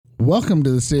Welcome to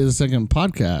the State of the Second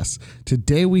podcast.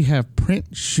 Today we have Print,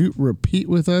 Shoot, Repeat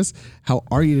with us. How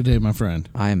are you today, my friend?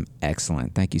 I'm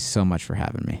excellent. Thank you so much for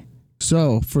having me.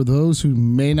 So, for those who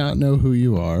may not know who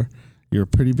you are, you're a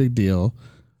pretty big deal.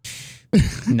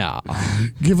 No.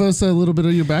 Give us a little bit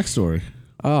of your backstory.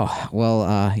 Oh,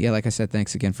 well, yeah, like I said,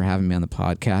 thanks again for having me on the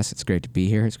podcast. It's great to be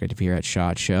here. It's great to be here at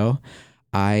SHOT Show.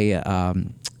 I,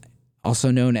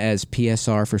 also known as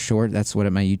PSR for short, that's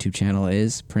what my YouTube channel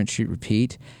is, Print, Shoot,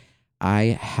 Repeat.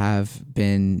 I have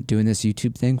been doing this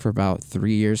YouTube thing for about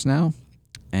 3 years now,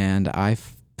 and I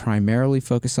primarily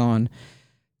focus on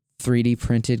 3D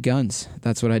printed guns.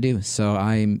 That's what I do. So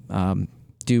I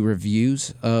do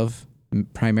reviews of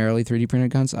primarily 3D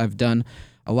printed guns. I've done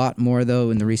a lot more,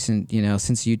 though, in the recent,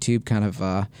 since YouTube kind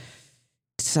of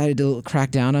decided to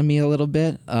crack down on me a little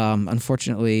bit.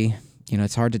 Unfortunately,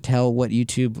 it's hard to tell what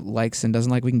YouTube likes and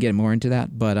doesn't like. We can get more into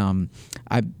that, but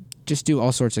I just do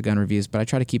all sorts of gun reviews, but I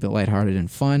try to keep it lighthearted and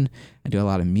fun. I do a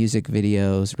lot of music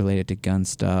videos related to gun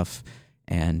stuff,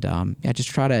 and just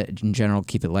try to, in general,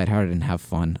 keep it lighthearted and have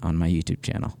fun on my YouTube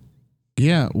channel.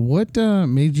 Yeah, what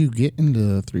made you get into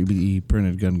the 3D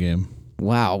printed gun game?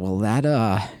 Wow, well,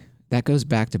 that goes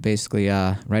back to basically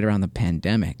right around the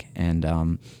pandemic,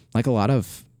 and like a lot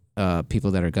of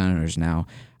people that are gun owners now,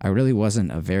 I really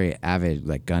wasn't a very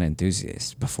avid gun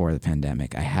enthusiast before the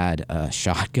pandemic. I had a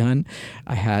shotgun.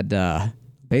 I had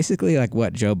basically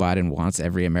what Joe Biden wants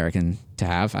every American to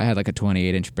have. I had a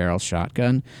 28-inch barrel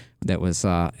shotgun that was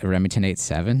a Remington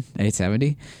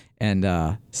 870. And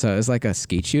so it was like a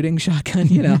skeet shooting shotgun,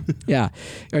 Yeah.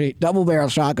 Double barrel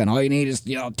shotgun. All you need is,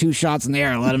 2 shots in the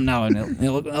air. Let them know, and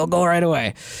it'll go right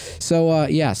away. So,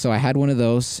 so I had one of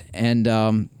those,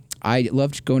 and I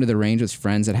loved going to the range with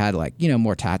friends that had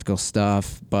more tactical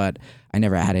stuff, but I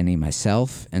never had any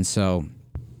myself. And so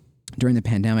during the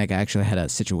pandemic, I actually had a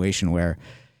situation where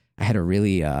I had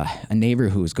a neighbor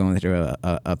who was going through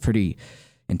a pretty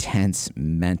intense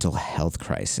mental health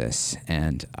crisis.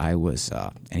 And I was,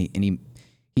 and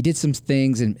he did some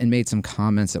things and made some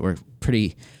comments that were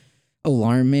pretty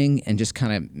alarming and just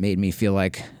kind of made me feel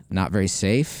not very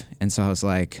safe. And so I was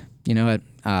like, you know what,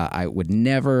 I would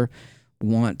never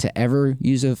want to ever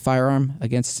use a firearm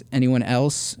against anyone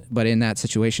else, but in that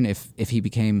situation, if he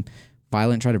became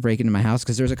violent, tried to break into my house,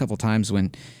 because there was a couple times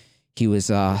when he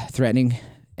was threatening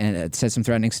and said some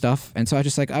threatening stuff, and so I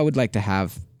just I would like to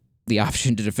have the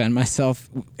option to defend myself,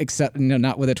 except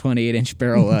not with a 28-inch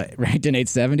barrel Remington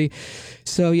 870.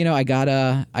 So I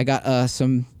got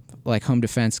some home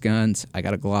defense guns. I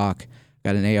got a Glock,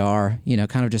 got an AR,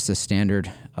 kind of just the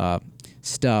standard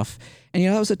stuff. And,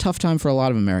 that was a tough time for a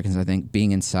lot of Americans, I think,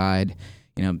 being inside,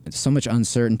 so much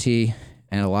uncertainty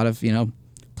and a lot of,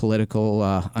 political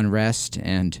unrest,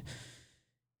 and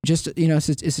just,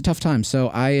 it's a tough time.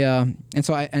 So I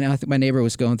think my neighbor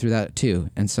was going through that too.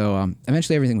 And so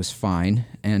eventually everything was fine,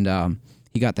 and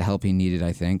he got the help he needed,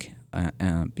 I think.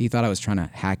 He thought I was trying to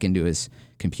hack into his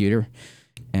computer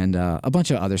and a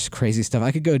bunch of other crazy stuff.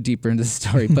 I could go deeper into the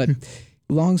story, but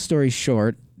long story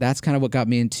short, that's kind of what got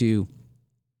me into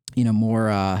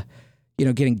more,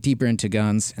 getting deeper into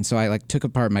guns. And so I took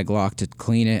apart my Glock to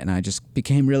clean it, and I just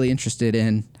became really interested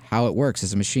in how it works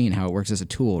as a machine, how it works as a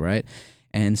tool, right?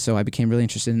 And so I became really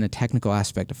interested in the technical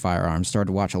aspect of firearms, started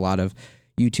to watch a lot of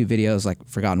YouTube videos like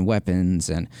Forgotten Weapons,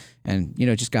 and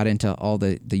just got into all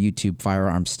the YouTube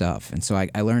firearm stuff. And so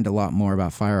I learned a lot more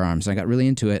about firearms. I got really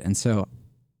into it.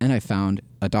 And I found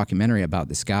a documentary about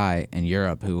this guy in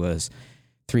Europe who was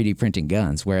 3D printing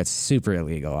guns, where it's super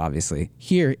illegal, obviously.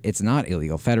 Here, it's not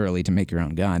illegal federally to make your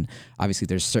own gun. Obviously,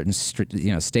 there's certain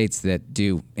states that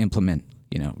do implement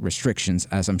restrictions,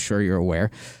 as I'm sure you're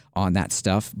aware, on that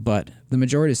stuff. But the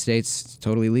majority of states, it's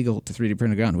totally legal to 3D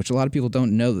print a gun, which a lot of people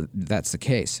don't know that that's the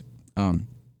case.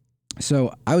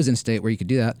 So I was in a state where you could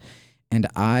do that, and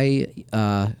I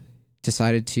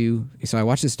decided to. So I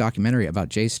watched this documentary about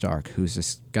Jay Stark, who's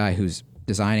this guy who's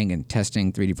designing and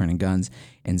testing 3D printing guns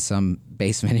in some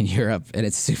basement in Europe, and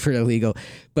it's super illegal.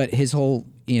 But his whole,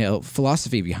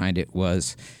 philosophy behind it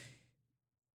was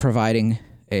providing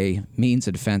a means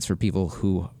of defense for people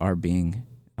who are being,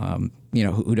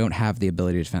 who don't have the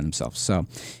ability to defend themselves. So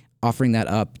offering that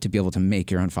up to be able to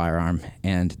make your own firearm,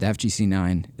 and the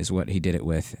FGC9 is what he did it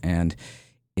with, and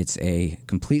it's a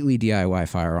completely DIY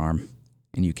firearm,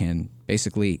 and you can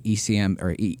basically ECM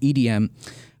or EDM,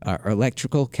 or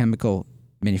electrical chemical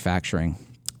manufacturing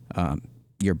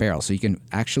your barrel. So you can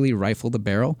actually rifle the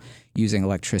barrel using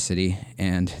electricity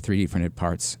and 3D printed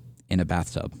parts in a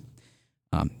bathtub.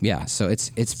 So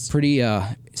it's pretty.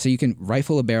 So you can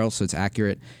rifle a barrel so it's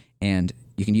accurate, and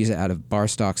you can use it out of bar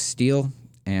stock steel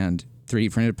and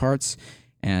 3D printed parts,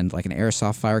 and like an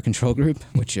airsoft fire control group,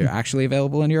 which are actually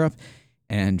available in Europe,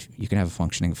 and you can have a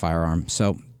functioning firearm.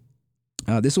 So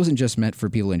this wasn't just meant for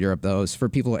people in Europe, though. It's for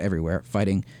people everywhere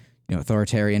fighting,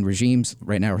 authoritarian regimes.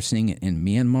 Right now, we're seeing it in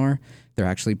Myanmar. They're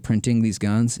actually printing these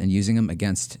guns and using them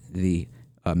against the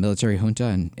military junta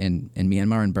in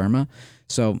Myanmar and Burma.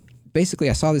 So basically,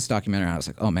 I saw this documentary and I was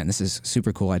like, oh man, this is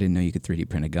super cool. I didn't know you could 3D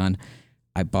print a gun.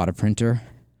 I bought a printer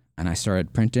and I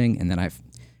started printing, and then I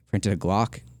printed a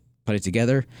Glock, put it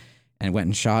together, and went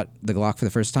and shot the Glock for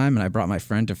the first time. And I brought my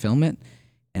friend to film it.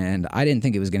 And I didn't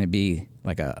think it was going to be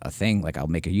like a thing, like I'll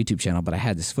make a YouTube channel, but I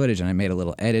had this footage and I made a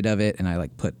little edit of it and I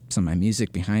like put some of my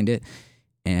music behind it.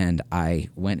 And I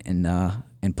went and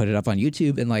put it up on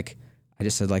YouTube, and like I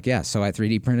just said like, yeah, so I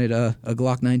 3D printed a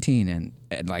Glock 19,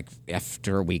 and like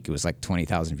after a week it was like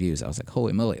 20,000 views. I was like,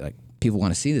 holy moly, like people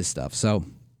want to see this stuff. So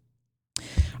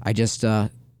I just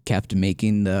kept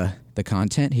making the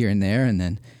content here and there, and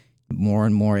then more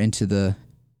and more into the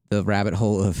rabbit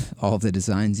hole of all of the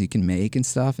designs you can make and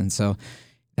stuff. And so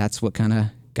that's what kind of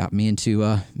got me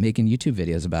into making YouTube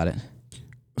videos about it.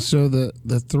 So the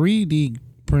 3D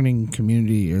printing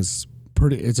community is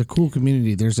it's a cool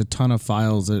community. There's a ton of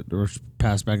files that are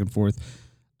passed back and forth.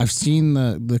 I've seen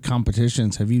the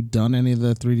competitions. Have you done any of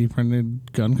the 3D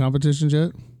printed gun competitions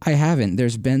yet? I haven't.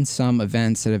 There's been some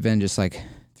events that have been just like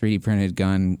 3D printed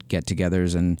gun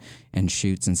get-togethers and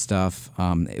shoots and stuff.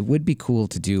 It would be cool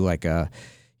to do like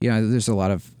there's a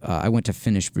lot of, I went to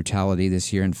Finnish Brutality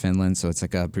this year in Finland, so it's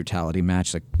like a brutality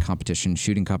match, like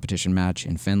shooting competition match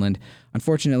in Finland.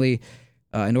 Unfortunately,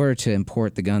 in order to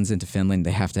import the guns into Finland,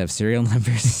 they have to have serial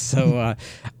numbers, so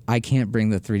I can't bring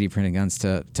the 3D printed guns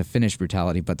to Finnish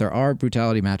Brutality, but there are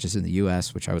brutality matches in the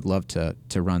U.S., which I would love to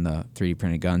run the 3D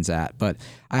printed guns at. But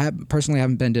I personally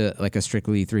haven't been to like a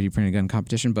strictly 3D printed gun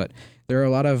competition, but there are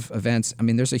a lot of events. I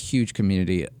mean, there's a huge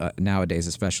community nowadays,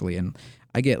 especially, and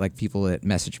I get like people that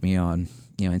message me on,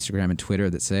 Instagram and Twitter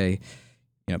that say,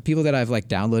 people that I've like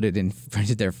downloaded and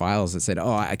printed their files that said,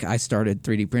 oh, I started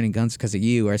 3D printing guns because of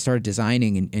you, or I started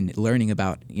designing and learning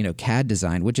about, CAD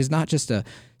design, which is not just a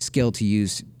skill to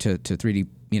use to 3D,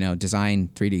 design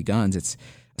 3D guns. It's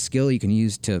a skill you can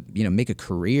use to, make a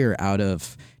career out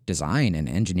of design and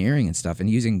engineering and stuff, and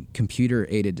using computer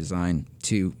aided design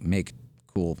to make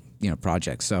cool,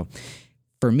 projects. So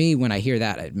for me, when I hear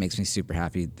that, it makes me super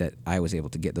happy that I was able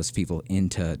to get those people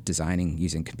into designing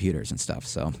using computers and stuff.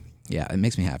 So yeah, it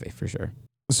makes me happy for sure.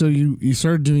 So you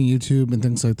started doing YouTube and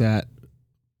things like that.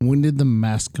 When did the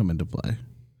mask come into play?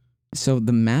 So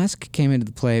the mask came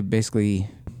into play basically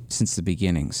since the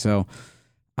beginning. So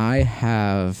I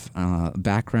have a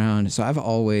background. So I've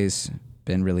always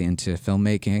been really into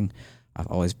filmmaking. I've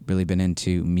always really been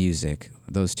into music.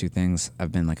 Those two things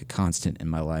have been like a constant in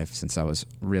my life since I was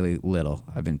really little.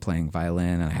 I've been playing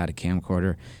violin, and I had a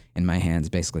camcorder in my hands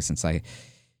basically since I,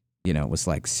 was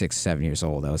like 6, 7 years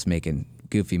old. I was making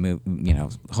goofy,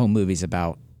 home movies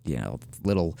about,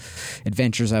 little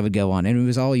adventures I would go on. And it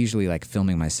was all usually like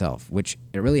filming myself, which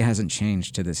it really hasn't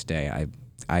changed to this day.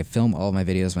 I film all my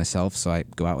videos myself, so I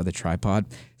go out with a tripod.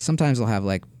 Sometimes I'll have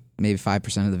like maybe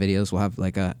 5% of the videos will have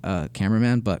like a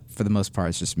cameraman, but for the most part,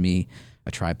 it's just me,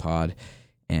 a tripod,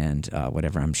 and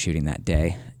whatever I'm shooting that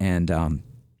day. And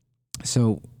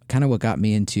so kind of what got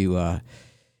me into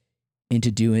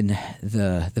doing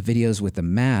the videos with the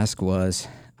mask was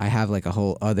I have like a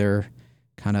whole other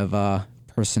kind of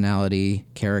personality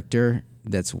character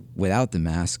that's without the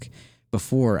mask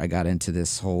before I got into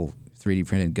this whole 3D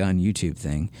printed gun YouTube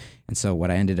thing. And so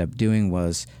what I ended up doing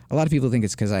was, a lot of people think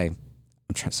it's because I'm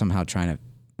somehow trying to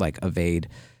like evade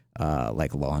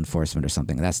like law enforcement or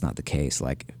something. That's not the case.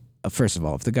 Like, first of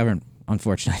all, if the government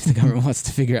wants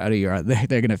to figure out who you are,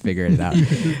 they're going to figure it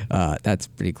out. That's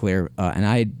pretty clear. And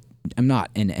I'm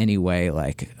not in any way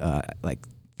like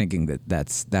thinking that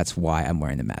that's why I'm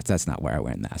wearing the mask. That's not why I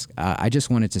wear the mask. I just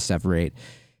wanted to separate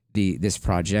this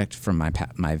project from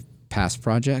my past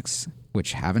projects,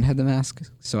 which haven't had the mask.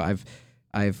 So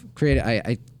I've created.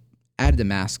 I added the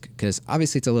mask because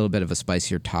obviously it's a little bit of a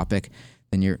spicier topic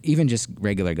than even just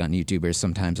regular gun YouTubers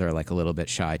sometimes are like a little bit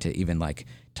shy to even like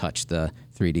touch the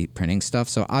 3D printing stuff.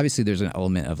 So obviously there's an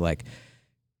element of like,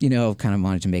 kind of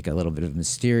wanted to make a little bit of a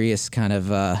mysterious kind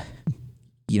of,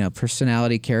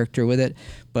 personality character with it.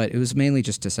 But it was mainly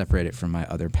just to separate it from my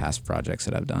other past projects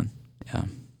that I've done. Yeah.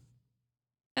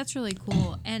 That's really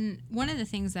cool. And one of the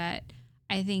things that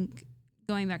I think,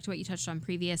 going back to what you touched on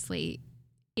previously,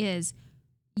 is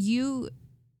you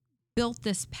built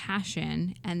this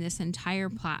passion and this entire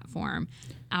platform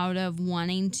out of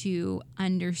wanting to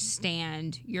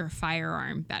understand your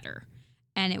firearm better.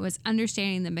 And it was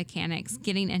understanding the mechanics,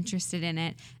 getting interested in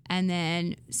it, and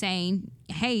then saying,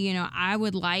 hey, you know, I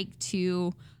would like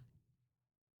to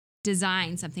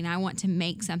design something. I want to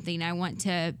make something. I want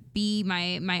to be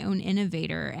my own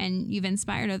innovator. And you've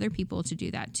inspired other people to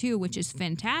do that too, which is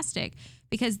fantastic,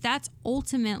 because that's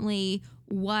ultimately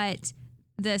what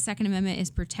the Second Amendment is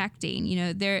protecting.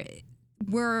 You know,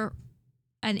 we're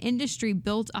an industry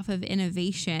built off of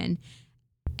innovation,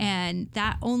 and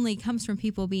that only comes from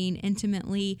people being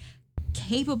intimately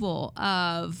capable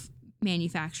of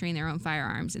manufacturing their own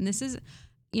firearms. And this is,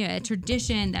 you know, a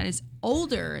tradition that is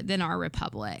older than our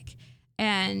republic.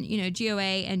 And, you know,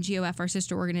 GOA and GOF, our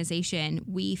sister organization,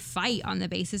 we fight on the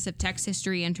basis of text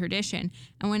history and tradition.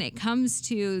 And when it comes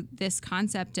to this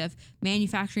concept of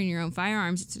manufacturing your own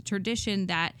firearms, it's a tradition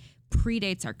that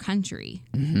predates our country.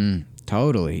 Mm-hmm.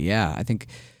 Totally. Yeah. I think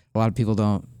a lot of people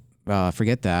don't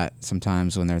forget that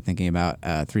sometimes when they're thinking about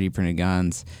 3D printed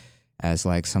guns as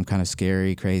like some kind of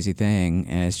scary, crazy thing.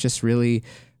 And it's just really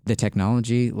the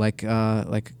technology, like a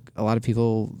lot of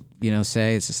people, you know,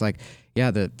 say. It's just like,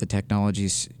 yeah, the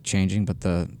technology's changing, but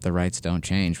the rights don't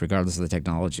change regardless of the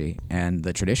technology, and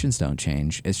the traditions don't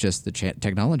change. It's just the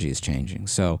technology is changing.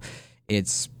 So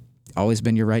it's always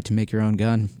been your right to make your own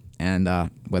gun. And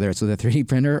whether it's with a 3D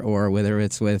printer or whether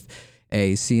it's with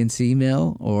a CNC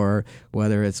mill or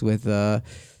whether it's with,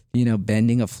 you know,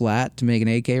 bending a flat to make an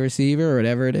AK receiver or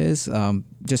whatever it is,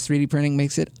 just 3D printing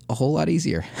makes it a whole lot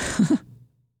easier.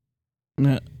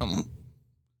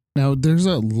 Now, there's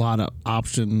a lot of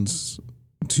options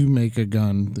to make a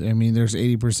gun. I mean, there's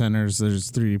 80%ers,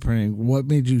 there's 3D printing. What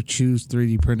made you choose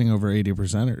 3D printing over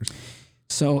 80%ers?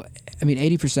 So, I mean,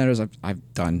 80%ers,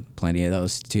 I've done plenty of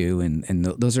those too, and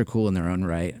those are cool in their own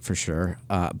right, for sure.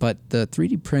 But the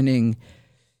 3D printing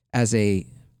as a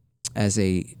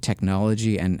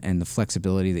technology and the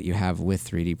flexibility that you have with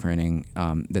 3D printing,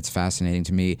 that's fascinating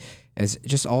to me, is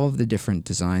just all of the different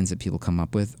designs that people come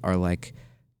up with are like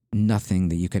nothing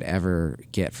that you could ever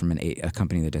get from a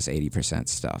company that does 80%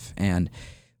 stuff. And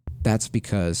that's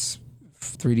because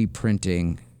 3D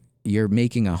printing, you're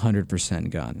making 100%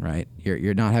 gun, right?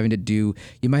 You're not having to do,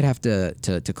 you might have to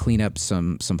clean up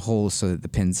some holes so that the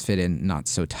pins fit in not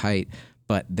so tight,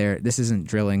 but this isn't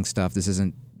drilling stuff. This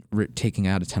isn't taking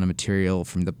out a ton of material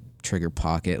from the trigger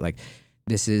pocket. Like,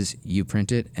 this is, you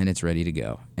print it and it's ready to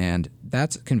go. And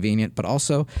that's convenient, but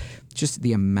also just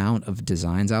the amount of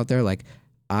designs out there. Like,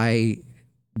 I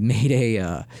made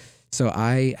so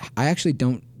I actually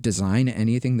don't design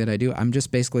anything that I do. I'm just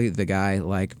basically the guy,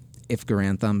 like, if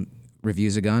Garantham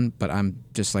reviews a gun, but I'm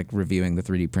just like reviewing the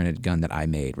 3D printed gun that I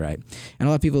made, right? And a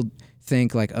lot of people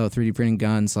think like, oh, 3D printing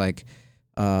guns, like,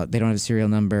 they don't have a serial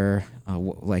number,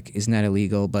 like, isn't that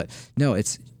illegal? But no,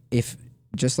 it's, if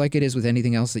just like it is with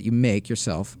anything else that you make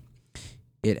yourself,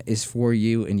 it is for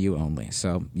you and you only.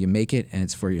 So you make it and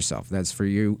it's for yourself. That's for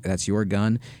you. That's your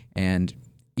gun. And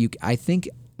I think,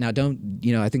 now don't,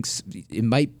 you know, I think it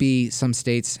might be some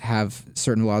states have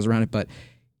certain laws around it, but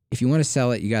if you want to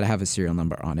sell it, you got to have a serial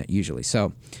number on it usually.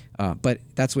 So, but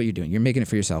that's what you're doing. You're making it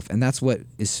for yourself. And that's what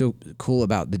is so cool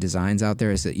about the designs out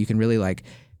there, is that you can really like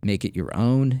make it your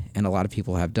own. And a lot of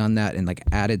people have done that and like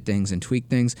added things and tweaked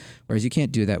things, whereas you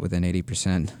can't do that with an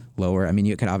 80% lower. I mean,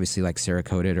 you could obviously like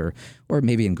Cerakote it or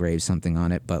maybe engrave something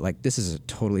on it, but like this is a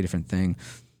totally different thing.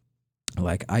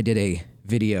 Like, I did a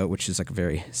video, which is like a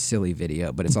very silly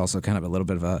video, but it's also kind of a little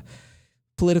bit of a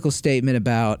political statement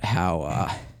about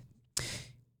how,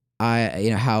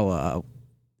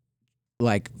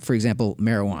 like, for example,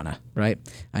 marijuana, right?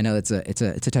 I know it's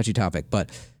a touchy topic, but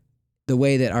the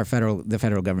way that the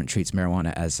federal government treats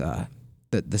marijuana as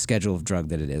the schedule of drug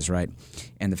that it is, right?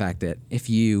 And the fact that if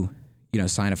you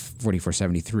sign a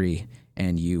 4473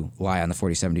 and you lie on the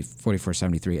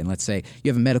 4473, and let's say you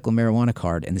have a medical marijuana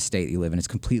card in the state you live in, it's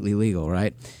completely legal,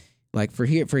 right? Like for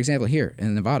example, here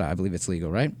in Nevada, I believe it's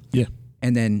legal, right? Yeah.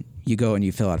 And then you go and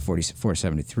you fill out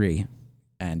 4473,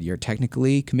 and you're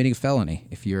technically committing a felony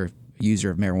if you're a user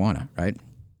of marijuana, right?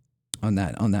 On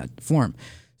that form.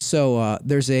 So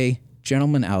there's a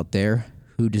gentleman out there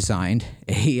who designed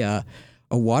a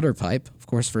water pipe, of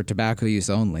course for tobacco use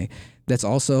only, that's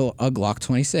also a Glock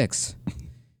 26.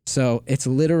 So it's a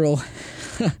literal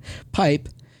pipe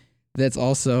that's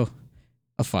also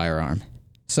a firearm.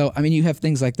 So, I mean, you have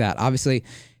things like that. Obviously,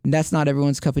 that's not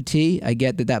everyone's cup of tea. I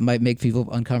get that might make people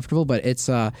uncomfortable, but it's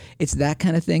that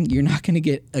kind of thing. You're not going to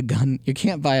get a gun. You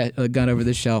can't buy a gun over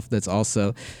the shelf that's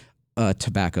also a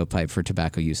tobacco pipe for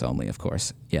tobacco use only, of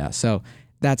course. Yeah. So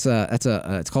it's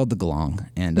called the Glong,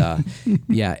 and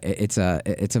yeah, it's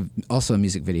also a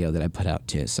music video that I put out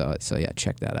too. So yeah,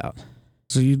 check that out.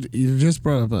 So you just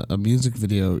brought up a music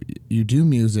video. You do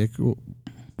music.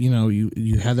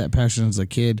 you had that passion as a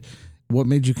kid. What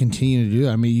made you continue to do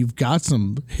it? I mean, you've got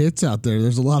some hits out there.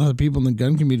 There's a lot of people in the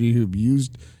gun community who've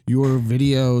used your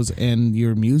videos and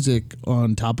your music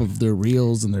on top of their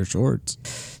reels and their shorts.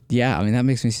 Yeah, I mean, that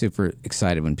makes me super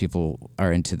excited when people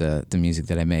are into the music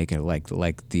that I make. I like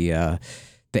the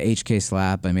HK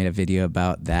Slap. I made a video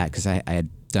about that because I had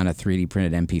done a 3D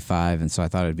printed MP5, and so I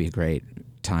thought it would be a great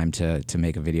time to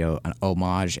make a video, an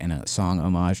homage and a song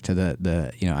homage to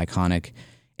the iconic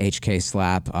HK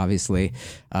Slap, obviously,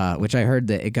 which I heard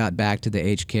that it got back to the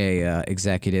HK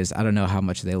executives. I don't know how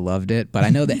much they loved it, but I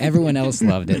know that everyone else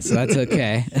loved it, so that's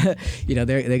okay.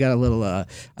 They got a little, I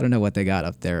don't know what they got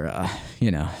up there,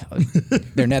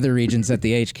 their nether regions at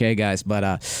the HK guys, but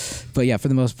yeah, for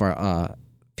the most part,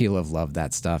 people have loved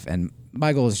that stuff, and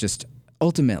my goal is just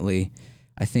ultimately,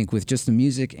 I think, with just the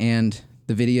music and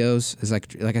the videos, is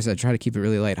like I said, try to keep it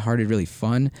really lighthearted, really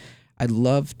fun. I'd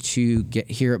love to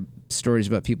hear stories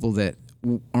about people that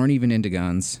aren't even into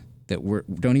guns, that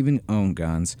don't even own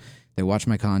guns. They watch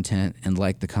my content and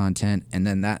like the content, and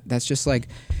then that's just like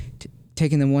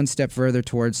taking them one step further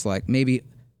towards like maybe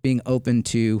being open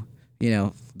to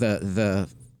the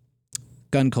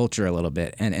gun culture a little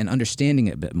bit and understanding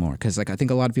it a bit more. Because like I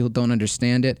think a lot of people don't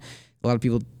understand it. A lot of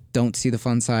people don't see the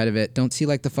fun side of it. Don't see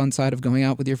like the fun side of going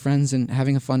out with your friends and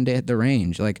having a fun day at the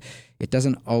range. Like it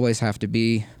doesn't always have to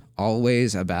be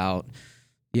always about,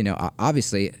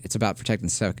 obviously it's about protecting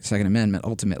the Second Amendment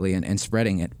ultimately and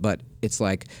spreading it. But it's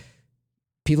like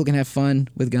people can have fun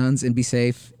with guns and be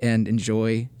safe and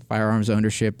enjoy firearms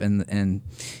ownership. And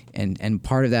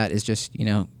part of that is just,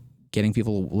 getting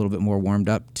people a little bit more warmed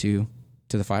up to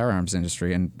the firearms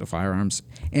industry and the firearms,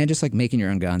 and just like making your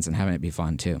own guns and having it be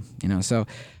fun too, So,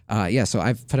 so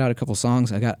I've put out a couple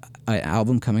songs. I got an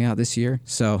album coming out this year,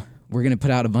 so we're gonna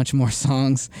put out a bunch more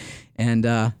songs, and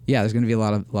there's gonna be a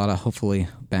lot of hopefully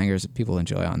bangers that people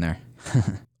enjoy on there.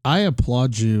 I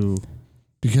applaud you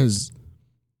because,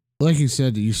 like you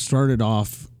said, you started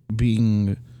off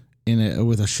being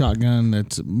with a shotgun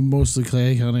that's mostly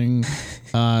clay hunting.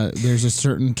 There's a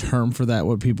certain term for that,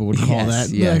 what people would call that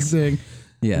thing.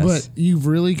 Yes. But you've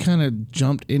really kind of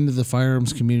jumped into the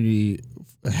firearms community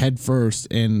head first,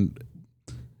 and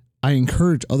I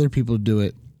encourage other people to do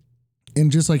it.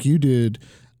 And just like you did,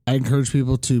 I encourage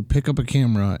people to pick up a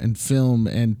camera and film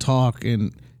and talk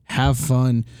and have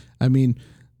fun. I mean,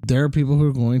 there are people who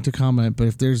are going to comment, but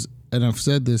if there's, and I've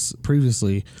said this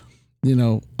previously,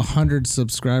 100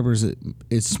 subscribers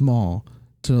is small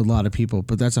to a lot of people,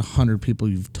 but that's 100 people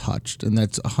you've touched, and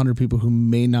that's 100 people who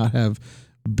may not have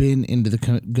been into the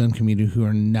gun community who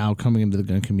are now coming into the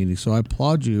gun community. So I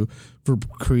applaud you for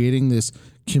creating this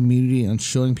community and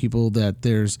showing people that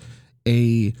there's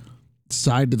a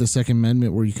side to the Second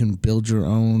Amendment where you can build your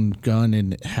own gun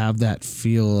and have that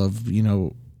feel of,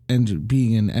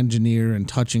 being an engineer and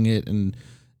touching it and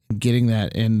getting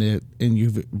that, and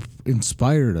you've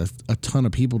inspired a ton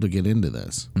of people to get into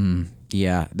this.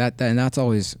 Yeah, that's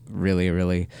always really,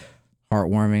 really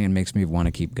heartwarming and makes me want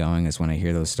to keep going, is when I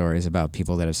hear those stories about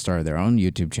people that have started their own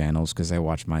YouTube channels because they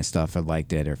watched my stuff and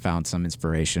liked it or found some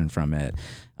inspiration from it.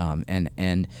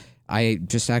 And I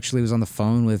just actually was on the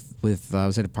phone with I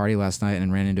was at a party last night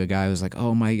and ran into a guy who was like,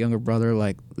 oh, my younger brother,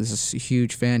 like, this is a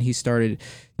huge fan. He started,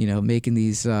 making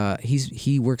these,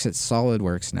 he works at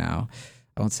SolidWorks now.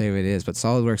 I won't say what it is, but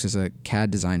SolidWorks is a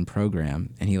CAD design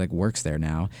program, and he like works there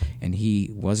now, and he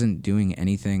wasn't doing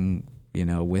anything,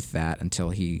 with that until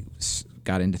he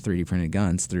got into 3D printed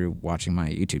guns through watching my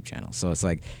YouTube channel. So it's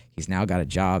like he's now got a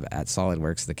job at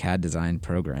SolidWorks, the CAD design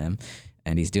program,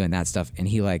 and he's doing that stuff. And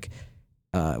he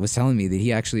was telling me that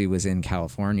he actually was in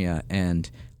California and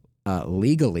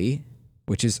legally,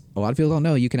 which is a lot of people don't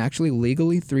know, you can actually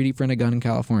legally 3D print a gun in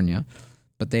California,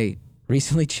 but they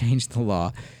recently changed the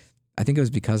law. I think it was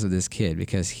because of this kid,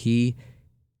 because he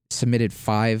submitted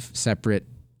 5 separate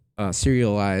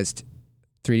serialized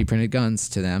 3D printed guns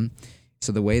to them.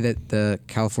 So the way that the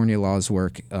California laws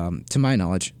work, to my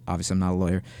knowledge, obviously I'm not a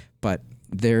lawyer, but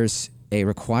there's a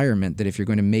requirement that if you're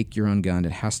going to make your own gun,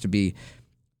 it has to be,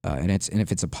 and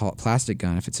if it's a plastic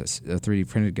gun, if it's a 3D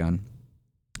printed gun,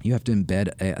 you have to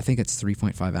embed, I think it's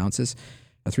 3.5 ounces,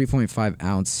 a 3.5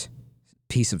 ounce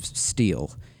piece of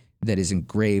steel that is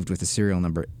engraved with a serial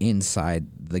number inside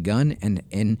the gun,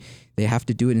 and they have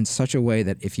to do it in such a way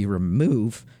that if you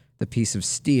remove the piece of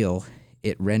steel,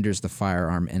 it renders the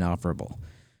firearm inoperable.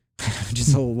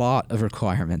 Just a lot of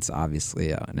requirements,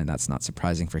 obviously, and that's not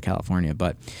surprising for California.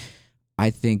 But I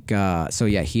think so.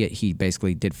 Yeah, he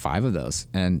basically did 5 of those,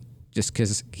 and just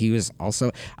because he was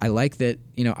also, I like that.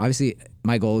 Obviously,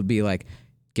 my goal would be like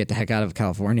get the heck out of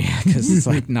California because it's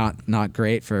like not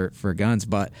great for guns,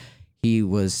 but he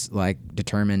was like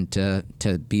determined to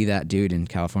be that dude in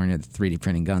California, 3D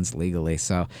printing guns legally.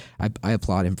 So I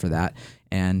applaud him for that.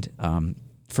 And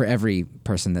for every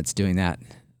person that's doing that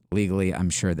legally, I'm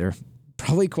sure there are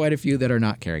probably quite a few that are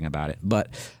not caring about it. But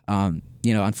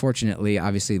unfortunately,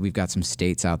 obviously, we've got some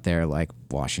states out there like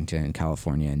Washington,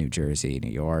 California, New Jersey,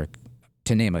 New York,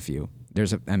 to name a few.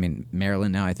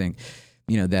 Maryland now, I think,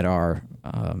 that are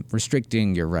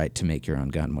restricting your right to make your own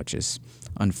gun, which is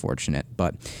unfortunate.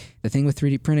 But the thing with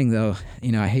 3D printing, though,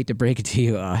 I hate to break it to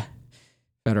you,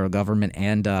 federal government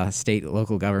and state,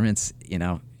 local governments,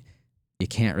 you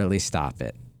can't really stop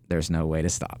it. There's no way to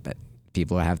stop it.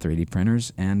 People have 3D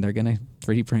printers, and they're going to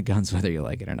 3D print guns whether you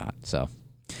like it or not. So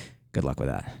good luck with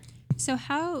that. So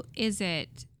how is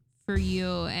it for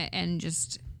you and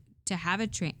just to have a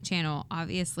channel,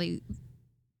 obviously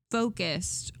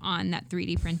focused on that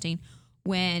 3D printing,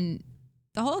 when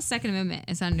the whole Second Amendment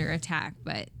is under attack,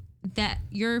 but that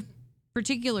your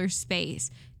particular space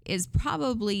is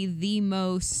probably the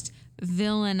most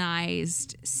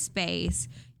villainized space?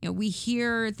 We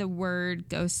hear the word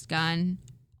ghost gun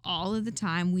all of the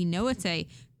time. We know it's a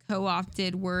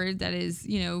co-opted word that is,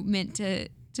 meant to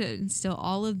instill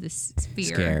all of this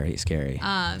fear. Scary.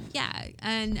 Yeah.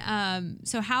 And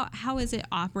so how is it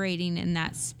operating in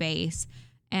that space?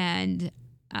 And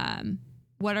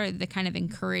what are the kind of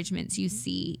encouragements you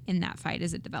see in that fight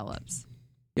as it develops?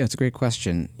 Yeah, it's a great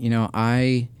question.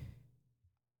 I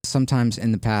sometimes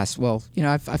in the past,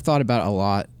 I've thought about it a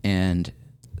lot, and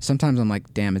sometimes I'm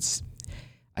like, damn,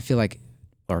 I feel like,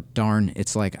 or darn,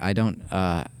 it's like I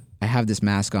have this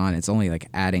mask on. It's only like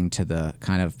adding to the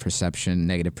kind of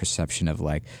negative perception of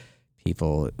like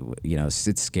people,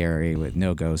 it's scary with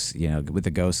no ghosts, with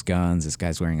the ghost guns, this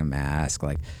guy's wearing a mask,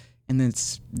 like, and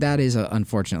that is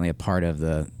unfortunately a part of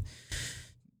the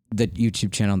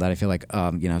YouTube channel that I feel like,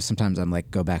 sometimes I'm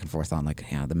like go back and forth on, like,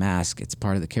 the mask, it's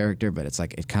part of the character, but it's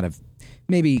like, it kind of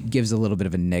maybe gives a little bit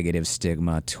of a negative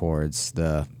stigma towards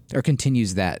or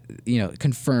continues that,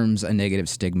 confirms a negative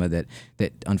stigma that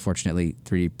unfortunately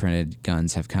 3D printed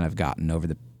guns have kind of gotten over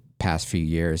the past few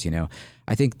years.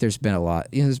 I think there's been a lot,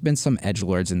 there's been some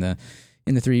edgelords in the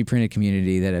 3D printed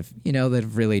community that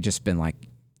have really just been like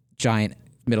giant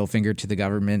middle finger to the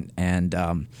government. And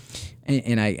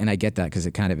I get that, because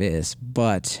it kind of is.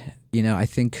 But, I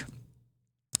think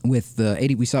with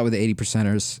we saw it with the 80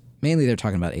 percenters, mainly they're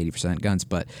talking about 80% guns,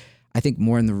 but I think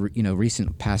more in the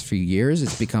recent past few years,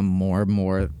 it's become more and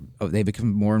more, they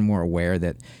become more and more aware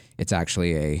that it's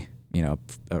actually a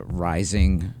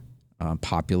rising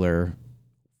popular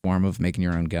form of making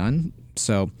your own gun.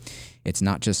 So it's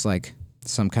not just like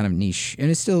some kind of niche, and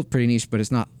it's still pretty niche, but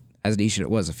it's not as niche as it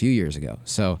was a few years ago.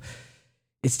 So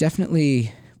it's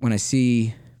definitely, when I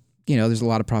see, there's a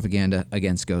lot of propaganda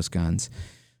against ghost guns,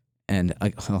 and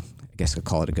I guess I'll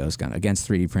call it a ghost gun, against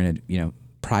 3D printed,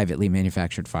 privately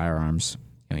manufactured firearms,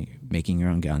 making your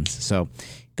own guns. So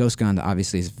ghost gun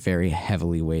obviously is a very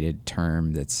heavily weighted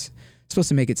term that's supposed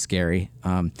to make it scary.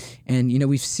 And,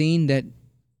 we've seen that,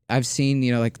 I've seen,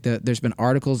 there's been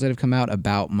articles that have come out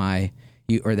about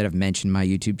or that have mentioned my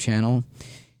YouTube channel.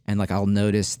 And like, I'll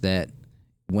notice that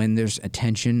when there's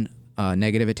attention,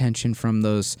 negative attention from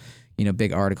those,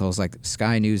 big articles, like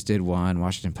Sky News did one,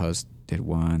 Washington Post did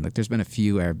one, like there's been a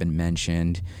few that have been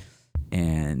mentioned.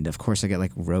 And of course I get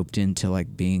like roped into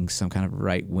like being some kind of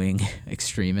right-wing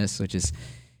extremist, which is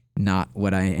not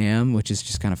what I am, which is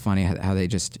just kind of funny how they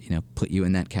just, put you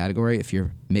in that category if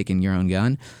you're making your own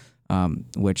gun,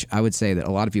 which I would say that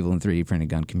a lot of people in the 3D printed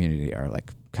gun community are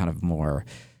like kind of more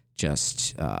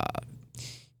just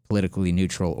politically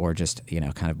neutral, or just,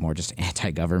 kind of more just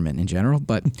anti-government in general.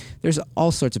 But there's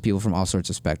all sorts of people from all sorts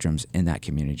of spectrums in that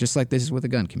community, just like this is with the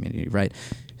gun community, right?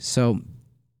 So,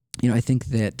 I think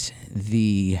that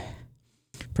the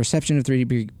perception of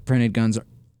 3D printed guns,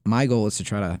 my goal is to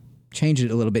try to change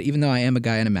it a little bit, even though I am a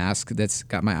guy in a mask that's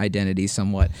got my identity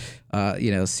somewhat,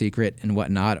 secret and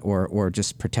whatnot, or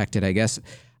just protected, I guess.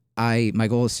 My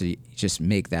goal is to just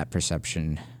make that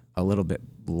perception a little bit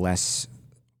less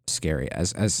scary,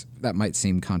 as that might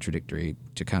seem contradictory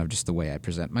to kind of just the way I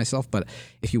present myself. But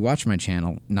if you watch my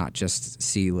channel, not just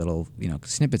see little,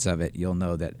 snippets of it, you'll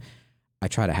know that I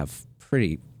try to have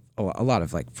a lot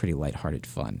of like pretty lighthearted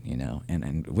fun,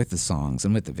 and with the songs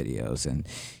and with the videos,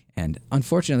 and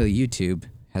unfortunately YouTube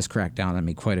has cracked down on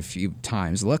me quite a few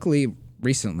times. Luckily,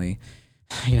 recently,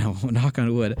 knock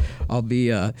on wood, I'll be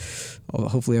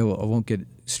hopefully I won't get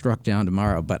struck down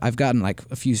tomorrow, but I've gotten like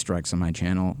a few strikes on my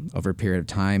channel over a period of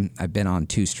time. I've been on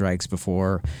 2 strikes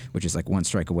before, which is like 1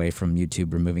 strike away from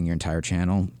YouTube removing your entire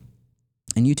channel.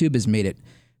 And YouTube has made it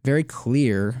very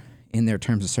clear in their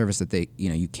terms of service that they,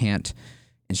 you can't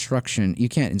instruction. You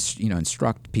can't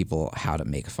instruct people how to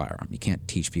make a firearm. You can't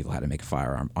teach people how to make a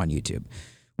firearm on YouTube,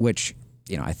 which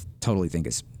I totally think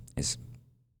is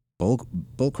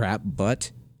bull crap.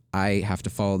 But I have to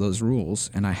follow those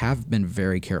rules, and I have been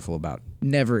very careful about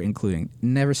never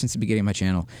since the beginning of my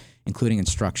channel, including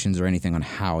instructions or anything on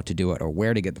how to do it or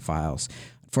where to get the files.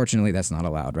 Unfortunately, that's not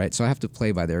allowed, right? So I have to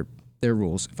play by their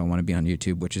rules if I want to be on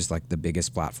YouTube, which is like the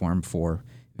biggest platform for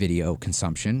video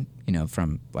consumption,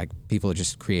 from like people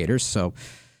just creators. So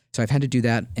I've had to do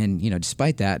that, and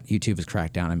despite that, YouTube has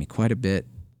cracked down on me quite a bit.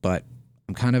 But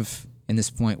I'm kind of in this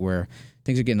point where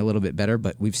things are getting a little bit better,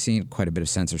 but we've seen quite a bit of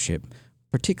censorship,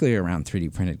 particularly around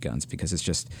 3D printed guns, because it's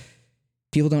just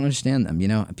people don't understand them.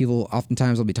 People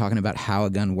oftentimes will be talking about how a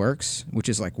gun works, which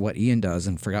is like what Ian does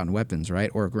in Forgotten Weapons,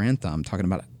 right? Or Grand Thumb talking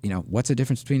about, what's the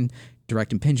difference between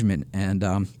direct impingement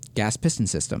and gas piston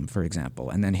system, for example.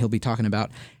 And then he'll be talking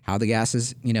about how the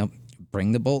gases,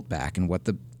 bring the bolt back and what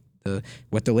the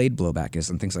delayed blowback is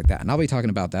and things like that. And I'll be talking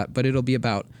about that, but it'll be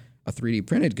about a 3D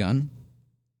printed gun.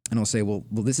 And I'll say, well,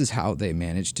 this is how they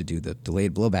managed to do the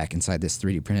delayed blowback inside this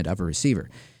 3D printed upper receiver.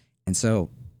 And so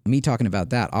me talking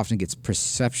about that often gets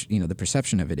perception, the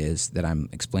perception of it is that I'm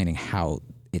explaining how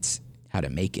to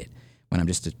make it, when I'm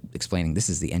just explaining this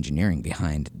is the engineering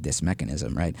behind this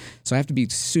mechanism, right? So I have to be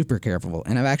super careful,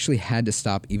 and I've actually had to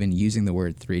stop even using the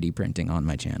word 3D printing on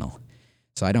my channel.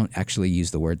 So I don't actually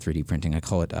use the word 3D printing. I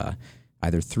call it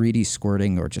either 3D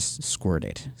squirting or just squirt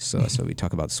it. So we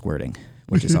talk about squirting,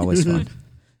 which is always fun.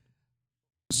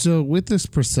 So with this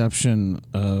perception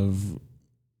of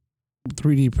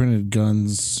 3D printed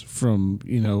guns from,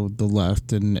 the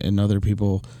left and other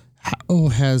people, how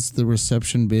has the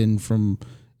reception been from,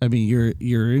 you're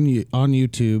on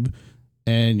YouTube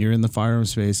and you're in the firearm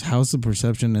space. How's the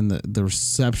perception and the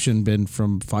reception been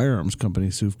from firearms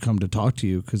companies who've come to talk to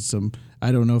you? Because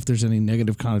I don't know if there's any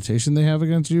negative connotation they have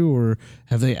against you, or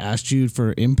have they asked you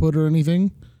for input or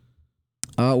anything?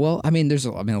 Well, there's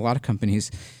a lot of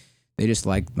companies. They just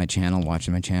like my channel,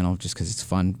 watching my channel, just because it's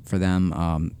fun for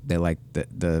them. They like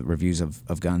the reviews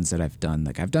of guns that I've done.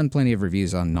 Like I've done plenty of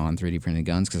reviews on non-3D printed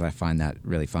guns because I find that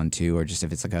really fun too. Or just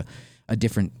if it's like a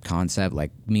different concept,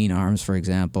 like Mean Arms, for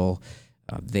example.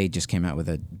 They just came out with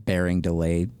a bearing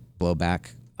delay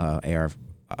blowback AR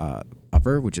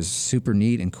upper, which is super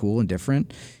neat and cool and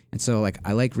different. And so like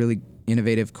I like really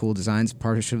innovative, cool designs,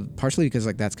 partially because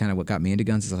like that's kind of what got me into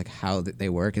guns, is like how they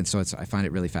work. And so I find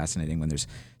it really fascinating when there's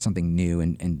something new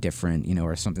and different,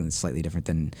 or something that's slightly different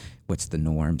than what's the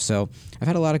norm. So I've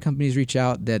had a lot of companies reach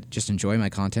out that just enjoy my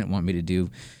content, want me to do,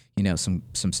 some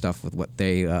stuff with what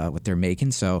they're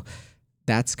making. So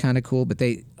that's kind of cool. But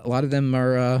a lot of them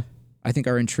are, I think,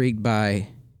 are intrigued by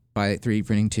 3D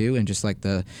printing too, and just like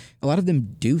a lot of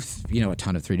them do a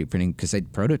ton of 3D printing because they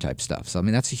prototype stuff. So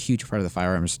that's a huge part of the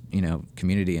firearms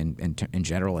community and in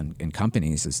general and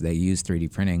companies, is they use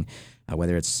 3D printing,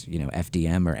 whether it's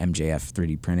FDM or MJF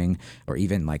 3D printing, or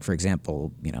even like, for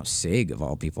example, SIG of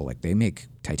all people, like they make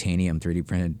titanium 3D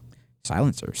printed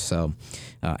silencers. So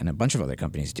and a bunch of other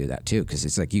companies do that too, because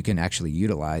it's like you can actually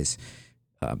utilize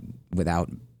without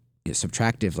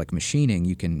subtractive like machining,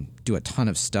 you can do a ton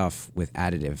of stuff with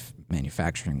additive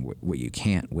manufacturing, what you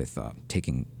can't with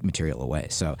taking material away.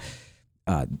 So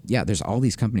there's all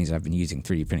these companies I've been using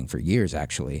 3D printing for years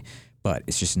actually, but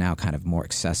it's just now kind of more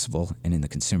accessible and in the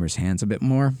consumer's hands a bit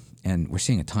more. And we're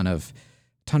seeing a ton of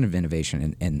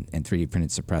innovation in 3D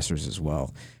printed suppressors as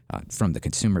well, from the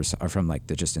consumers or from like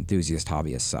the just enthusiast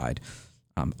hobbyist side.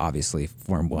 Obviously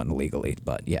Form 1 legally,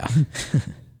 but yeah.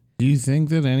 Do you think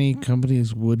that any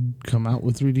companies would come out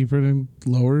with 3D printed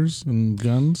lowers and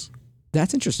guns?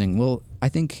 That's interesting. Well, I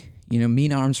think,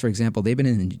 Mean Arms, for example, they've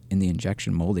been in the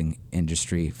injection molding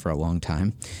industry for a long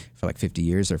time. For like 50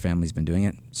 years, their family's been doing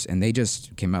it. And they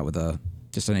just came out with an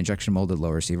injection molded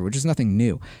lower receiver, which is nothing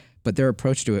new. But their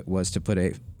approach to it was to put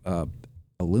a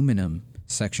aluminum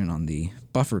section on the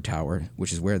buffer tower,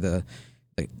 which is where the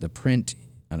print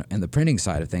and the printing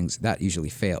side of things, that usually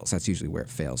fails. That's usually where it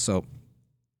fails. So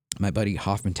my buddy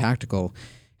Hoffman Tactical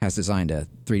has designed a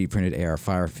 3D printed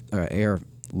AR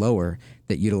lower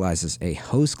that utilizes a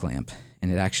hose clamp,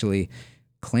 and it actually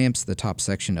clamps the top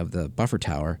section of the buffer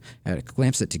tower, and it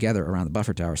clamps it together around the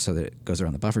buffer tower so that it goes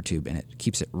around the buffer tube, and it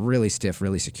keeps it really stiff,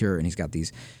 really secure, and he's got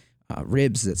these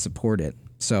ribs that support it.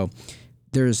 So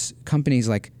there's companies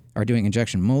like are doing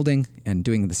injection molding and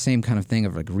doing the same kind of thing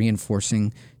of like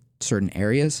reinforcing certain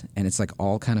areas, and it's like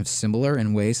all kind of similar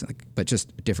in ways, but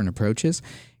just different approaches.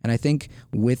 And I think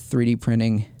with 3D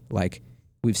printing, like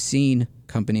we've seen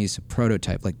companies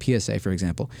prototype, like PSA, for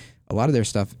example, a lot of their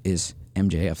stuff is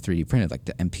MJF 3D printed, like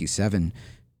the MP7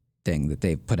 thing that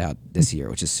they've put out this year,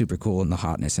 which is super cool, and the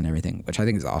hotness and everything, which I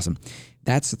think is awesome.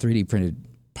 That's the 3D printed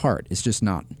part. It's just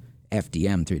not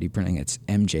FDM 3D printing. It's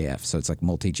MJF. So it's like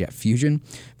multi-jet fusion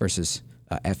versus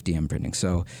FDM printing.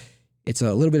 So it's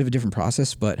a little bit of a different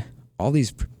process, but all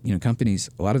these companies,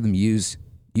 a lot of them use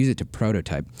it to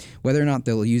prototype. Whether or not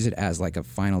they'll use it as like a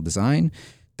final design,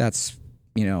 that's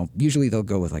usually they'll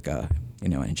go with like a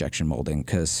an injection molding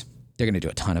because they're going to do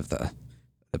a ton of the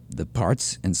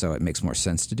parts, and so it makes more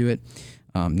sense to do it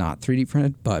not 3D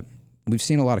printed. But we've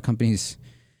seen a lot of companies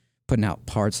putting out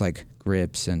parts like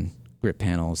grips and grip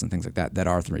panels and things like that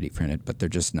are 3D printed, but they're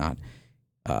just not.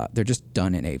 They're just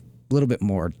done in a little bit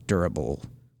more durable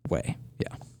way.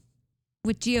 Yeah.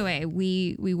 With GOA,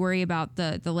 we worry about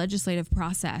the legislative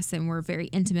process, and we're very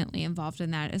intimately involved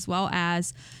in that, as well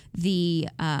as the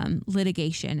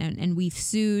litigation. And we've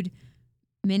sued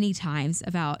many times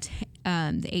about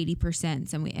the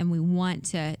 80%, and we want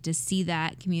to see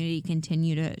that community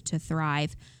continue to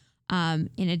thrive. In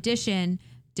addition,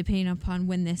 depending upon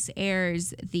when this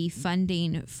airs, the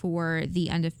funding for the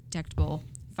Undetectable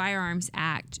Firearms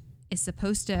Act is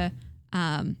supposed to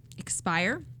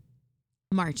expire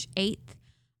March 8th.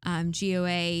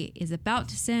 GOA is about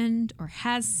to send or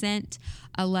has sent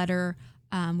a letter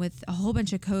with a whole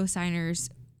bunch of co-signers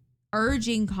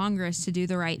urging Congress to do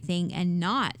the right thing and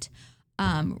not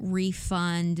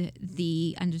refund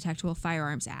the Undetectable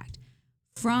Firearms Act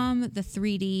from the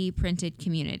 3D printed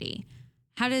community.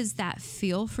 How does that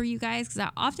feel for you guys? Because I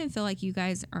often feel like you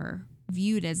guys are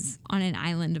viewed as on an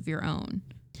island of your own.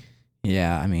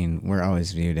 Yeah, I mean, we're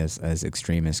always viewed as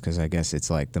extremists because I guess it's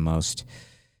like the most.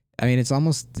 I mean, it's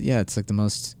almost it's like the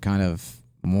most kind of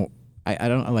more. I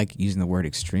don't like using the word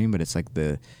extreme, but it's like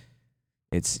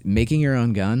it's making your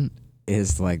own gun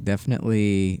is like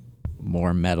definitely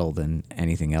more metal than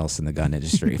anything else in the gun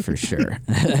industry for sure.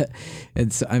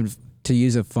 And so I'm to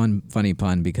use a funny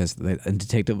pun because the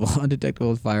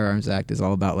Undetectable Firearms Act is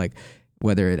all about like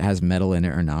whether it has metal in it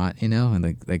or not, and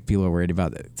like people are worried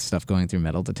about stuff going through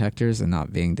metal detectors and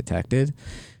not being detected,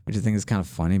 which I think is kind of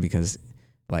funny because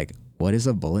like what is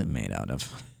a bullet made out of?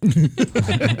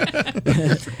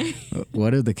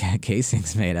 What are the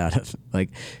casings made out of?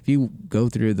 Like if you go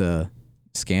through the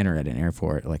scanner at an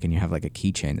airport, like, and you have like a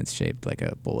keychain that's shaped like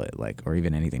a bullet, like, or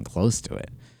even anything close to it,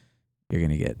 you're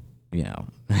gonna get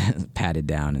patted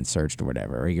down and searched or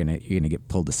whatever, or you're gonna get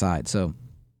pulled aside. So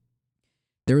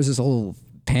there was this whole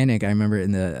panic. I remember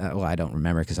in the I don't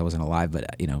remember because I wasn't alive,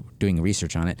 but doing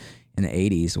research on it in the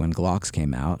 80s when Glocks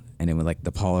came out, and it was like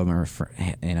the polymer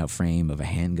frame of a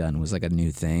handgun was like a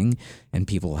new thing, and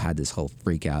people had this whole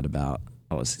freak out about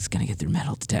it's gonna get through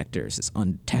metal detectors, it's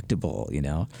undetectable,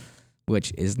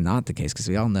 which is not the case because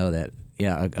we all know that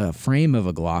a frame of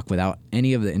a Glock without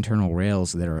any of the internal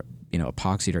rails that are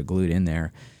epoxied or glued in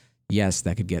there, yes,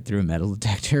 that could get through a metal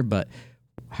detector, but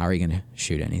how are you going to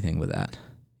shoot anything with that?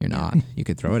 You're not. You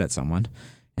could throw it at someone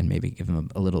and maybe give them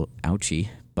a little ouchie,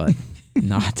 but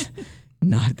not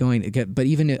going to get. But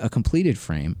even a completed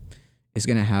frame is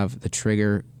going to have the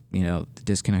trigger, the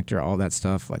disconnector, all that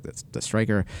stuff, like the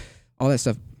striker, all that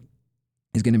stuff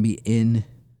is going to be in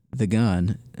the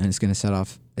gun, and it's going to set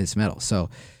off its metal. So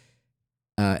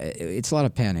it's a lot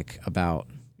of panic about.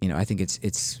 I think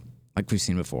it's like we've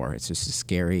seen before. It's just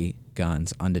scary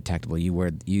guns, undetectable.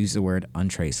 You use the word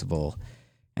untraceable.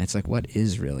 And it's like, what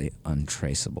is really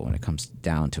untraceable when it comes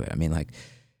down to it? I mean, like,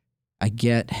 I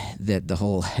get the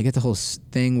whole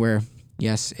thing where,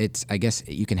 yes, I guess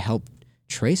you can help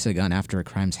trace a gun after a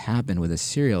crime's happened with a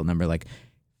serial number, like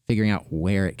figuring out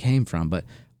where it came from. But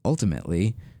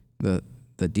ultimately, the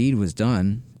deed was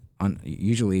done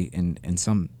usually in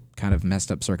some kind of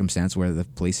messed up circumstance where the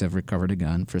police have recovered a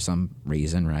gun for some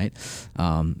reason, right?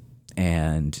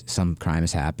 And some crime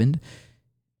has happened.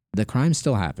 The crime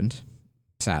still happened,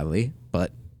 sadly,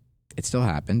 but it still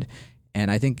happened. And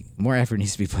I think more effort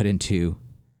needs to be put into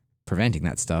preventing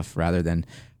that stuff rather than,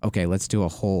 okay, let's do a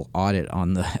whole audit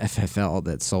on the FFL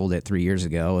that sold it 3 years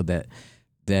ago that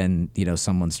then,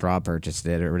 someone straw purchased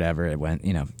it or whatever it went,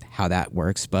 how that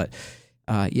works. But,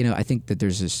 I think that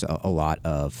there's just a lot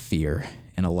of fear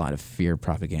and a lot of fear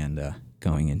propaganda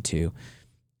going into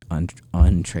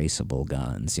untraceable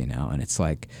guns, and it's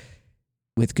like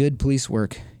with good police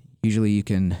work, usually you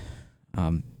can,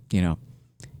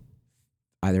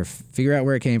 either figure out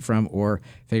where it came from or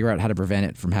figure out how to prevent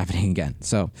it from happening again.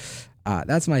 So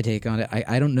that's my take on it.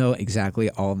 I don't know exactly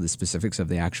all of the specifics of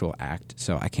the actual act,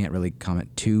 so I can't really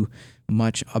comment too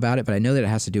much about it, but I know that it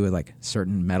has to do with like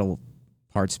certain metal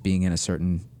parts being in a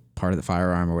certain part of the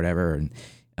firearm or whatever. And,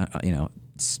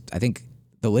 I think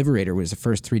the Liberator was the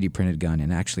first 3D printed gun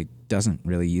and actually doesn't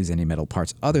really use any metal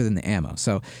parts other than the ammo.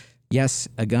 So yes,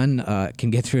 a gun can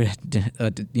get through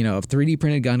a 3D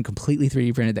printed gun, completely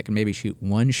 3D printed, that can maybe shoot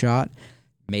one shot,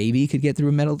 maybe could get through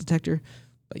a metal detector,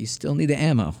 but you still need the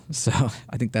ammo. So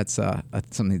I think that's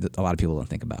something that a lot of people don't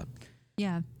think about.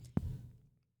 Yeah.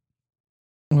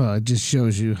 Well, it just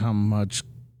shows you how much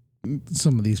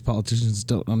some of these politicians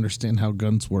don't understand how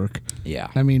guns work. Yeah.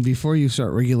 I mean, before you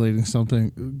start regulating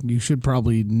something, you should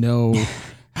probably know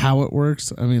how it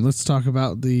works. I mean, let's talk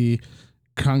about the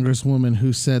congresswoman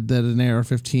who said that an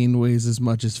AR-15 weighs as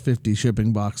much as 50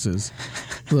 shipping boxes.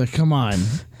 Like, come on.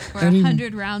 Or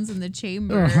 100 rounds in the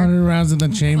chamber. Or 100 rounds in the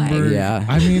chamber. Yeah.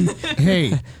 I mean,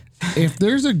 hey, if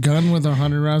there's a gun with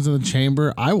 100 rounds in the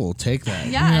chamber, I will take that.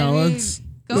 Yeah, I mean,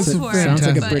 go for it. Sounds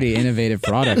like a But- pretty innovative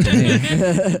product to me.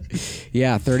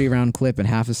 Yeah, 30-round clip in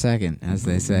half a second, as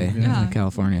they say Yeah. in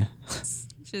California.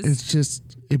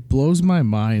 It blows my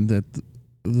mind that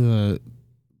the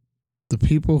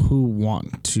people who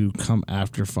want to come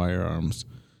after firearms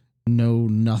know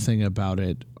nothing about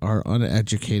it, are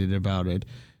uneducated about it.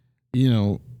 You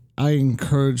know, I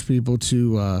encourage people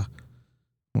to,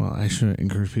 well, I shouldn't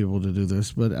encourage people to do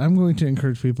this, but I'm going to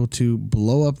encourage people to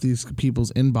blow up these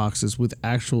people's inboxes with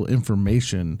actual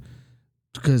information,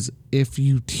 because if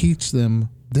you teach them,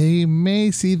 they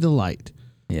may see the light.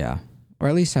 Yeah, or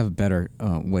at least have a better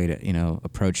way to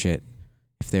approach it.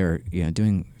 If they're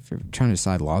if you're trying to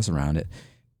decide laws around it,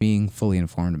 being fully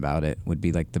informed about it would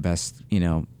be like the best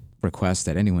request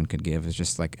that anyone could give. Is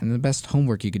just like, and the best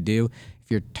homework you could do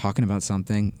if you're talking about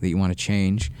something that you want to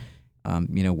change.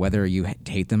 Whether you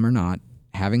hate them or not,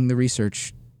 having the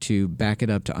research to back it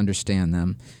up, to understand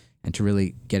them, and to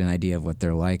really get an idea of what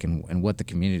they're like and what the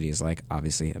community is like.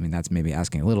 Obviously, I mean, that's maybe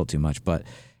asking a little too much, but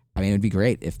I mean, it'd be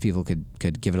great if people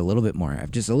could give it a little bit more,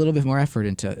 just a little bit more effort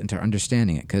into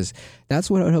understanding it, because that's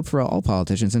what I would hope for all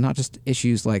politicians, and not just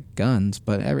issues like guns,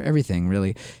 but everything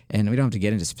really. And we don't have to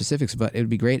get into specifics, but it would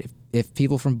be great if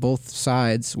people from both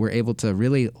sides were able to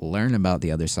really learn about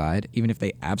the other side, even if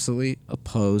they absolutely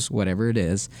oppose whatever it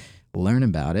is, learn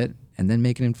about it, and then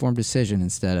make an informed decision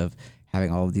instead of having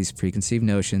all of these preconceived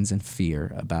notions and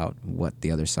fear about what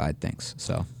the other side thinks.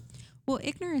 So, Well,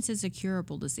 ignorance is a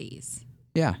curable disease.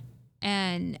 yeah.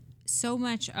 And so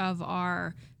much of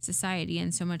our society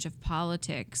and so much of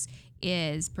politics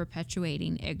is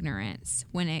perpetuating ignorance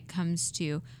when it comes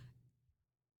to,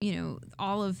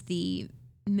 all of the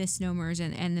misnomers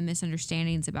and the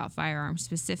misunderstandings about firearms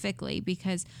specifically,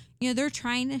 because, they're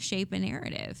trying to shape a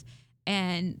narrative.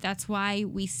 And that's why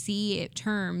we see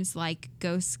terms like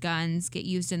ghost guns get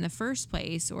used in the first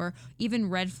place, or even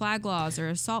red flag laws or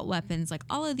assault weapons. Like,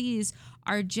 all of these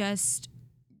are just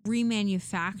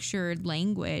remanufactured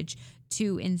language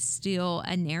to instill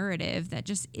a narrative that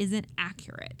just isn't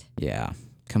accurate. Yeah,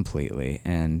 completely.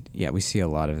 And yeah, we see a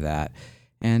lot of that.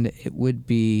 And it would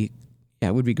be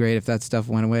great if that stuff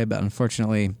went away. But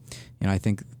unfortunately, I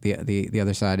think the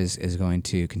other side is going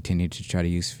to continue to try to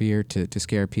use fear to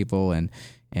scare people and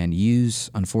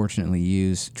unfortunately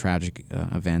use tragic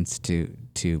events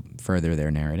to further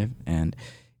their narrative. And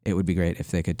it would be great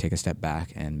if they could take a step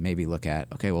back and maybe look at,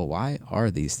 okay, well, why are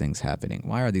these things happening?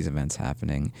 Why are these events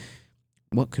happening?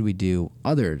 What could we do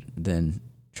other than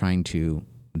trying to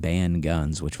ban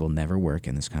guns, which will never work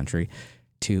in this country,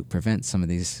 to prevent some of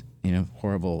these,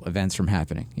 horrible events from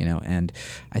happening? And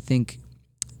I think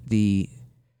the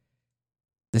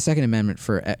Second Amendment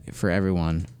for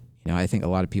everyone, I think a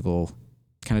lot of people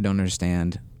kind of don't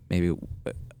understand maybe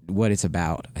what it's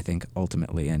about, I think,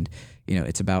 ultimately. And,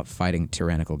 it's about fighting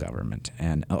tyrannical government.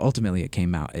 And ultimately it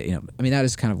came out, that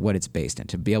is kind of what it's based in,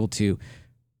 to be able to,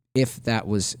 if that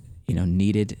was,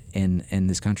 needed in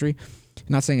this country. I'm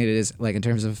not saying it is like in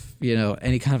terms of,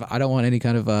 any kind of, I don't want any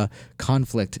kind of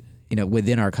conflict,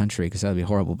 within our country, because that would be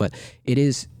horrible. But it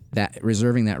is that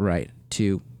reserving that right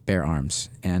to bear arms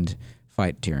and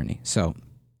fight tyranny. So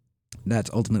that's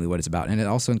ultimately what it's about. And it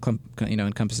also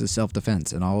encompasses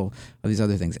self-defense and all of these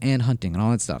other things, and hunting and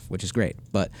all that stuff, which is great.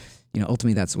 But,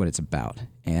 ultimately that's what it's about.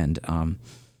 And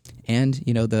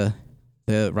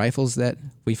the rifles that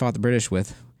we fought the British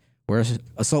with were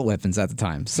assault weapons at the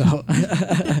time. So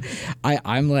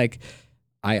I'm like,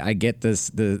 I get this,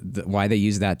 the why they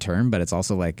use that term, but it's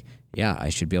also like, yeah, I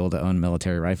should be able to own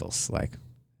military rifles. Like,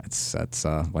 that's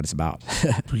what it's about.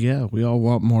 Yeah, we all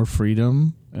want more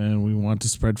freedom, and we want to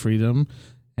spread freedom.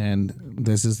 And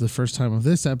this is the first time of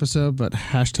this episode, but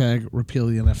hashtag repeal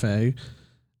the NFA.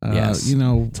 Yes,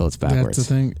 until it's backwards. That's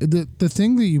the thing. The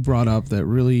thing that you brought up that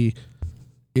really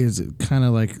is kind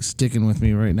of like sticking with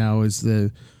me right now is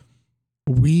that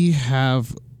we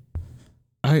have,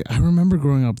 I remember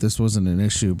growing up, this wasn't an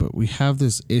issue, but we have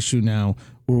this issue now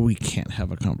where we can't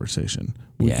have a conversation.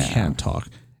 We can't talk.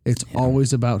 It's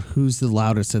always about who's the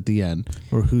loudest at the end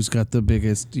or who's got the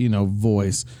biggest,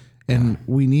 voice. And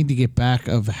we need to get back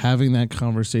of having that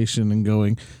conversation and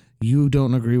going, you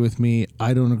don't agree with me,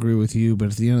 I don't agree with you, but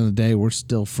at the end of the day, we're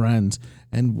still friends.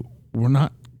 And we're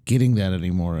not getting that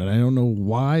anymore. And I don't know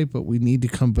why, but we need to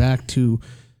come back to,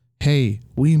 hey,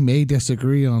 we may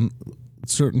disagree on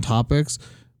certain topics,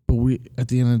 but at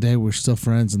the end of the day, we're still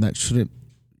friends, and that shouldn't,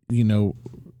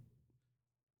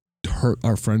 hurt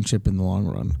our friendship in the long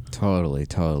run.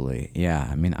 Totally. Yeah.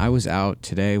 I mean, I was out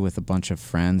today with a bunch of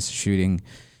friends shooting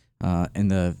in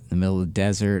the middle of the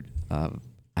desert. I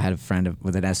had a friend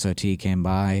with an SOT came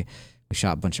by. We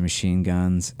shot a bunch of machine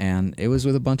guns, and it was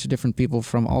with a bunch of different people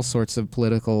from all sorts of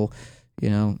political,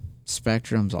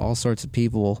 spectrums, all sorts of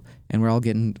people, and we're all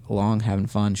getting along, having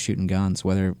fun, shooting guns,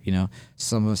 whether,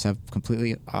 some of us have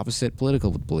completely opposite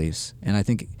political beliefs. And I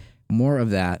think more of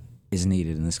that is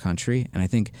needed in this country. And I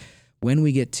think when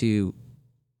we get to,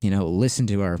 listen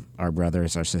to our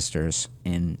brothers, our sisters,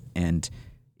 and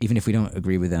even if we don't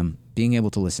agree with them, being able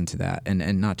to listen to that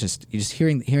and not just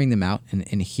hearing them out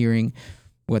and hearing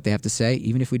what they have to say,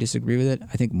 even if we disagree with it,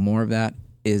 I think more of that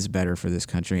is better for this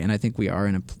country. And I think we are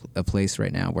in a place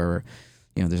right now where,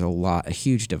 there's a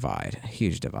huge divide,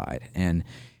 and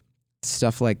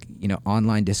stuff like,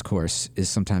 online discourse is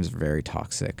sometimes very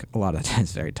toxic. A lot of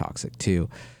times very toxic too.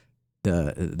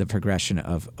 The progression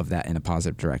of that in a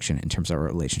positive direction in terms of our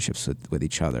relationships with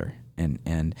each other.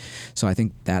 And so I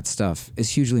think that stuff is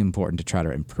hugely important to try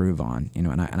to improve on,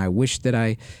 and I wish that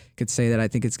I could say that I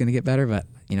think it's going to get better, but,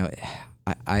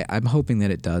 I'm hoping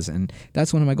that it does. And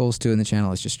that's one of my goals too in the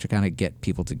channel, is just to kind of get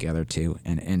people together too.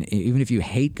 And even if you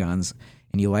hate guns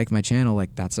and you like my channel,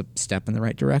 like, that's a step in the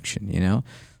right direction,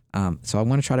 So I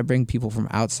want to try to bring people from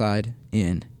outside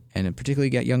in, and particularly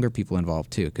get younger people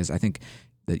involved too, because I think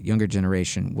the younger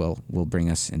generation will bring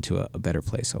us into a better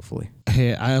place, hopefully.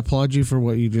 Hey, I applaud you for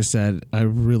what you just said. I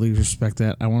really respect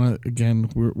that. I want to, again,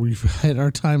 we've hit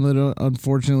our time limit.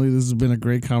 Unfortunately, this has been a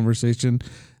great conversation.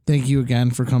 Thank you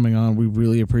again for coming on. We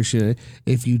really appreciate it.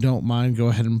 If you don't mind, go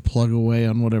ahead and plug away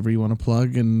on whatever you want to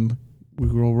plug, and we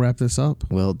will wrap this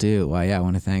up. Will do. Well, yeah, I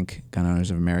want to thank Gun Owners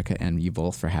of America and you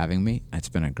both for having me. It's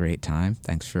been a great time.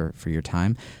 Thanks for your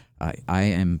time. I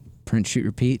am Print, Shoot,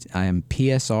 Repeat. I am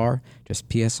PSR, just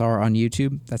PSR on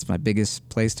YouTube. That's my biggest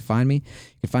place to find me.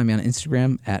 You can find me on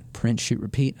Instagram at Print, Shoot,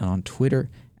 Repeat, and on Twitter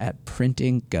at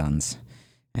Printing Guns.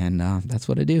 And that's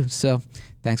what I do. So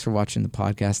thanks for watching the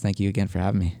podcast. Thank you again for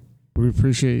having me. We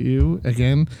appreciate you.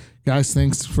 Again, guys,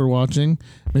 thanks for watching.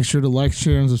 Make sure to like,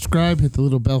 share, and subscribe. Hit the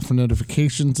little bell for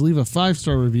notifications. Leave a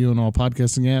 5-star review on all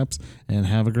podcasting apps. And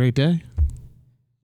have a great day.